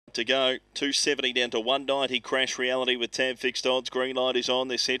To go, 270 down to 190. Crash Reality with tab fixed odds. Green light is on.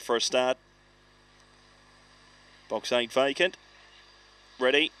 They're set for a start. Box 8 vacant.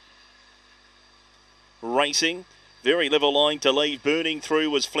 Ready. Racing. Very level line to leave. Burning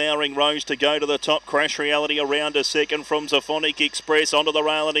through was Flowering Rose to go to the top. Crash Reality around a second from Zaphonic Express onto the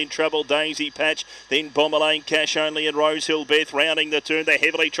rail and in trouble. Daisy Patch, then Bomberlane, Cash Only and Rosehill Beth rounding the turn. The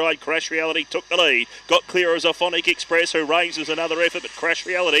heavily tried Crash Reality took the lead. Got clear as Zaphonic Express, who raises another effort, but Crash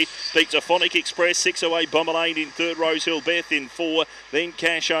Reality beats Zaphonic Express. 6 away Bomberlane in third. Rosehill Beth in 4. Then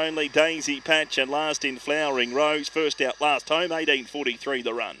Cash Only, Daisy Patch and last in Flowering Rose. First out, last home, 18:43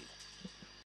 the run.